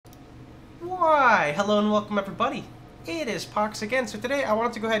Why, hello and welcome everybody. It is Pohx again. So today I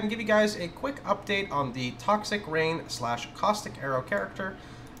wanted to go ahead and give you guys a quick update on the Toxic Rain / Caustic Arrow character.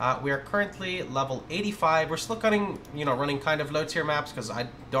 We are currently level 85. We're still running kind of low tier maps because I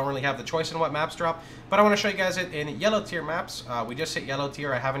don't really have the choice in what maps drop. But I want to show you guys it in yellow tier maps. We just hit yellow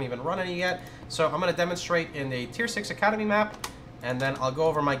tier. I haven't even run any yet. So I'm going to demonstrate in the tier 6 academy map. And then I'll go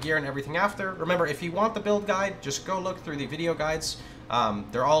over my gear and everything after. Remember, if you want the build guide, just go look through the video guides.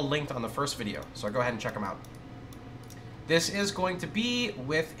 They're all linked on the first video, so go ahead and check them out. This is going to be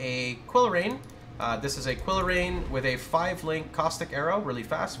with a Quillrain. This is a Quillrain with a 5-link Caustic Arrow, really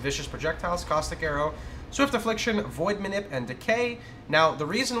fast, Vicious Projectiles, Caustic Arrow, Swift Affliction, Void Manip, and Decay. Now, the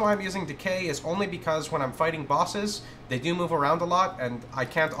reason why I'm using Decay is only because when I'm fighting bosses, they do move around a lot, and I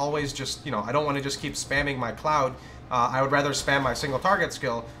can't always just, I don't want to just keep spamming my Cloud. I would rather spam my single target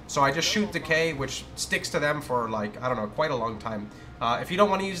skill, so I just shoot Decay, which sticks to them for, like, I don't know, quite a long time. If you don't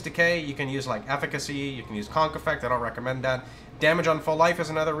want to use Decay, you can use, like, Efficacy, you can use Conk Effect, I don't recommend that. Damage on full life is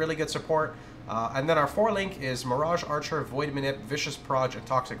another really good support. And then our 4-link is Mirage Archer, Void Manip, Vicious Proj, and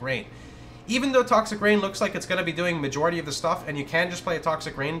Toxic Rain. Even though Toxic Rain looks like it's going to be doing majority of the stuff, and you can just play a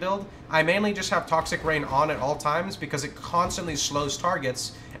Toxic Rain build, I mainly just have Toxic Rain on at all times because it constantly slows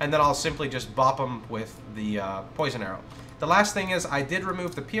targets, and then I'll simply just bop them with the Poison Arrow. The last thing is I did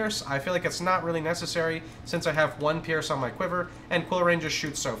remove the Pierce. I feel like it's not really necessary since I have 1 Pierce on my quiver, and Quillrain just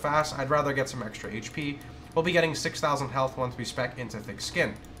shoots so fast, I'd rather get some extra HP. We'll be getting 6,000 health once we spec into Thick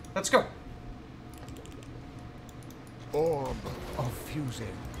Skin. Let's go! Orb of Fusing.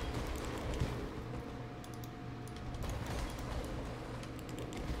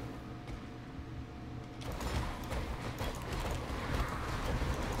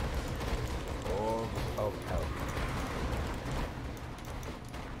 Orb of Help.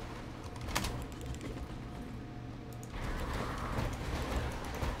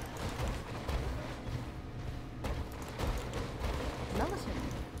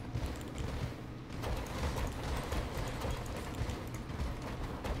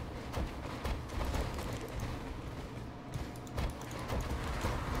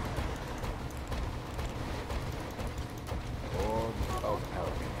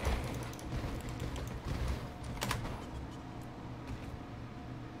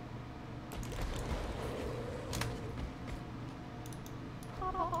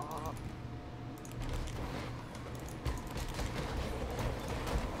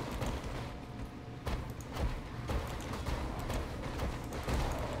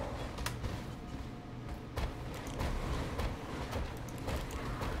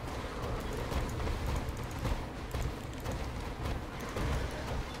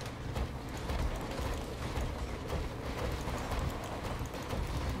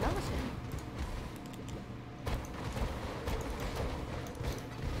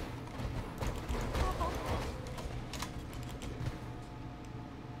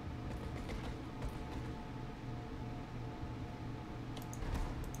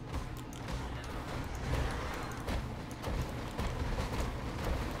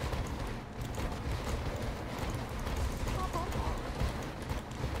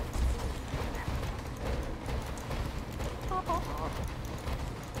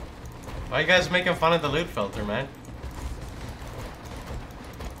 Why are you guys making fun of the loot filter, man?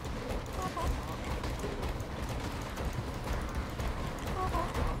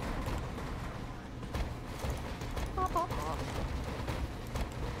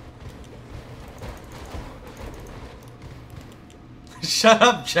 Shut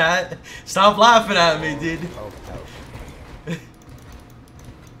up, chat. Stop laughing at me, dude.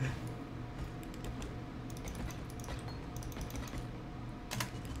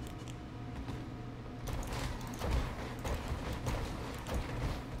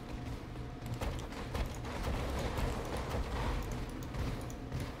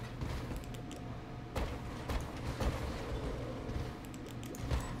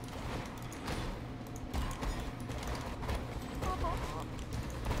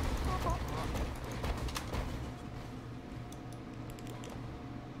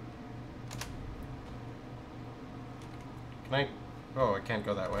 Can I? Oh, I can't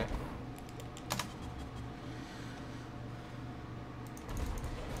go that way.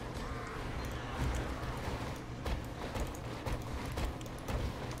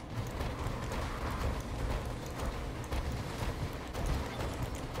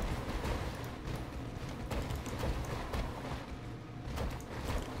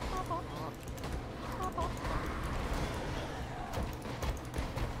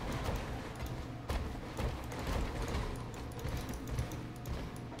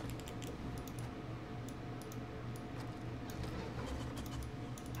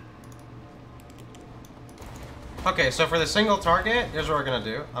 Okay, so for the single target, here's what we're gonna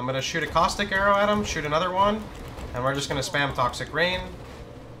do. I'm gonna shoot a Caustic arrow at him, shoot another one, and we're just gonna spam Toxic Rain.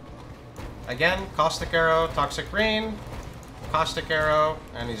 Again, Caustic arrow, Toxic Rain, Caustic arrow,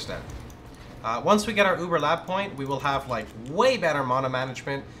 and he's dead. Once we get our Uber Lab point, we will have like way better mana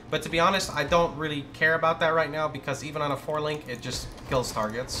management. But to be honest, I don't really care about that right now because even on a 4-link, it just kills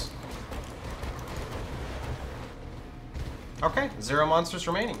targets. Okay, 0 monsters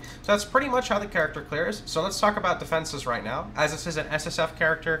remaining. So that's pretty much how the character clears. So let's talk about defenses right now. As this is an SSF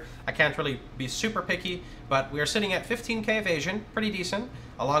character, I can't really be super picky, but we are sitting at 15k evasion, pretty decent,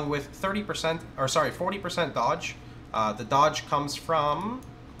 along with 40% dodge. The dodge comes from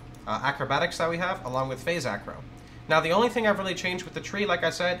acrobatics that we have, along with phase acro. Now the only thing I've really changed with the tree, like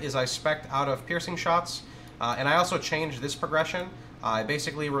I said, is I spec'd out of piercing shots, and I also changed this progression. I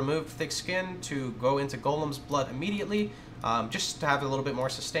basically removed thick skin to go into Golem's blood immediately, just to have a little bit more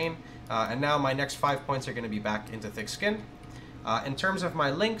sustain, and now my next 5 points are going to be back into thick skin. In terms of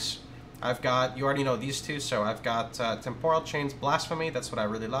my links, I've got, you already know these two, so I've got Temporal Chains Blasphemy, that's what I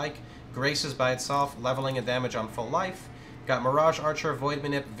really like. Graces by itself, leveling and damage on full life. Got Mirage Archer, Void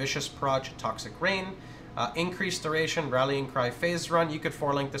Manip, Vicious Proj, Toxic Rain. Increased duration, Rallying Cry, Phase Run. You could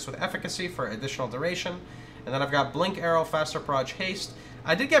 4-link this with Efficacy for additional duration. And then I've got Blink Arrow, Faster Proj, Haste.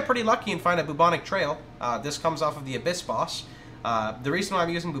 I did get pretty lucky and find a Bubonic Trail. This comes off of the Abyss boss. The reason why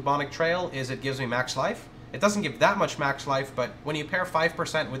I'm using Bubonic Trail is it gives me max life. It doesn't give that much max life, but when you pair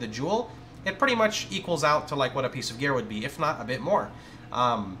 5% with a Jewel, it pretty much equals out to like what a piece of gear would be, if not a bit more.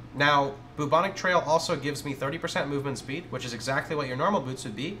 Now, Bubonic Trail also gives me 30% movement speed, which is exactly what your normal boots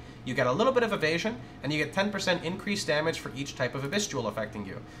would be. You get a little bit of evasion, and you get 10% increased damage for each type of Abyss Jewel affecting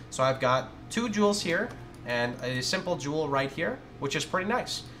you. So I've got 2 jewels here, and a simple jewel right here, which is pretty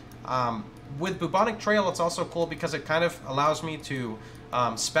nice. With Bubonic Trail, it's also cool because it kind of allows me to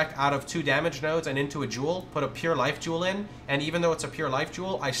spec out of 2 damage nodes and into a jewel, put a pure life jewel in, and even though it's a pure life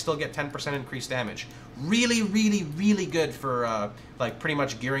jewel, I still get 10% increased damage. Really, really, really good for like pretty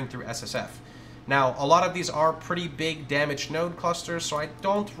much gearing through SSF. Now, a lot of these are pretty big damage node clusters, so I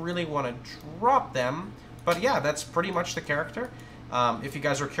don't really want to drop them, but yeah, that's pretty much the character. If you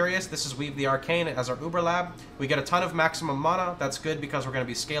guys are curious, this is Weave the Arcane as our Uber Lab. We get a ton of maximum mana. That's good because we're going to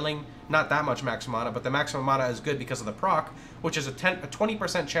be scaling not that much maximum mana, but the maximum mana is good because of the proc, which is a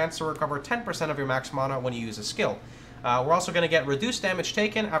 20% chance to recover 10% of your max mana when you use a skill. We're also going to get reduced damage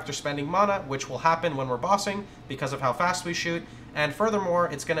taken after spending mana, which will happen when we're bossing because of how fast we shoot. And furthermore,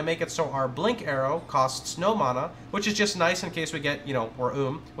 it's going to make it so our Blink Arrow costs no mana, which is just nice in case we get, you know, or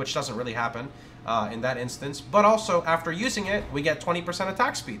which doesn't really happen in that instance. But also, after using it, we get 20%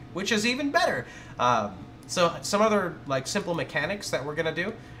 attack speed, which is even better. So some other like simple mechanics that we're going to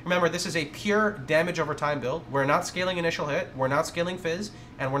do. Remember, this is a pure damage over time build. We're not scaling initial hit, we're not scaling fizz,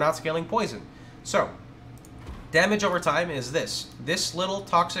 and we're not scaling poison. So, damage over time is this. This little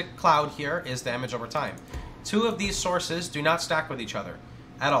toxic cloud here is damage over time. 2 of these sources do not stack with each other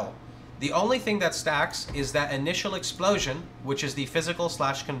at all. The only thing that stacks is that initial explosion, which is the physical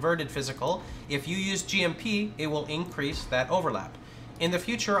 / converted physical. If you use GMP, it will increase that overlap. In the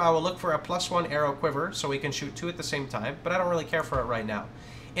future, I will look for a +1 arrow quiver so we can shoot 2 at the same time, but I don't really care for it right now.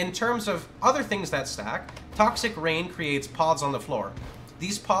 In terms of other things that stack, Toxic Rain creates pods on the floor.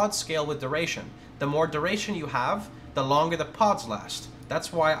 These pods scale with duration. The more duration you have, the longer the pods last.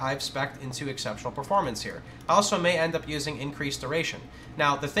 That's why I've spec'd into exceptional performance here. I also may end up using increased duration.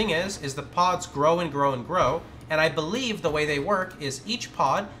 Now, the thing is the pods grow and grow and grow, and I believe the way they work is each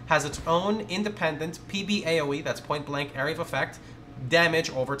pod has its own independent PB AoE, that's point blank area of effect, damage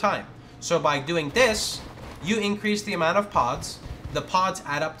over time. So by doing this, you increase the amount of pods, the pods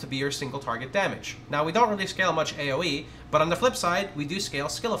add up to be your single target damage. Now, we don't really scale much AoE, but on the flip side, we do scale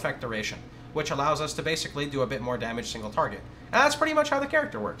skill effect duration, which allows us to basically do a bit more damage single target. And that's pretty much how the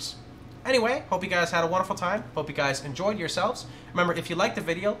character works. Anyway, hope you guys had a wonderful time. Hope you guys enjoyed yourselves. Remember, if you liked the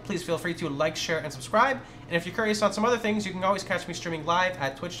video, please feel free to like, share, and subscribe. And if you're curious on some other things, you can always catch me streaming live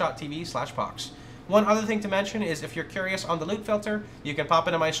at twitch.tv/Pohx. One other thing to mention is if you're curious on the loot filter, you can pop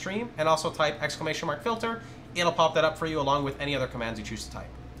into my stream and also type !filter. It'll pop that up for you along with any other commands you choose to type.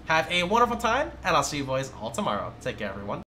 Have a wonderful time, and I'll see you boys all tomorrow. Take care, everyone.